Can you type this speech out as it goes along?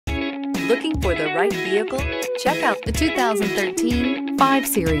Looking for the right vehicle? Check out the 2013 5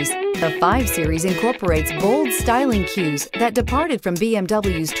 Series. The 5 Series incorporates bold styling cues that departed from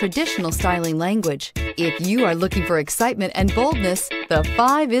BMW's traditional styling language. If you are looking for excitement and boldness, the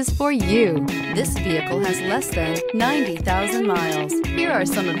 5 is for you. This vehicle has less than 90,000 miles. Here are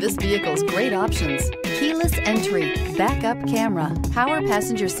some of this vehicle's great options: keyless entry, backup camera, power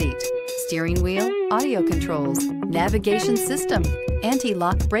passenger seat, steering wheel audio controls, navigation system,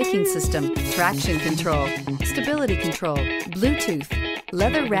 anti-lock braking system, traction control, stability control, Bluetooth,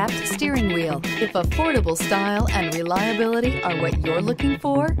 leather-wrapped steering wheel. If affordable style and reliability are what you're looking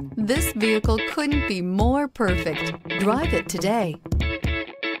for, this vehicle couldn't be more perfect. Drive it today.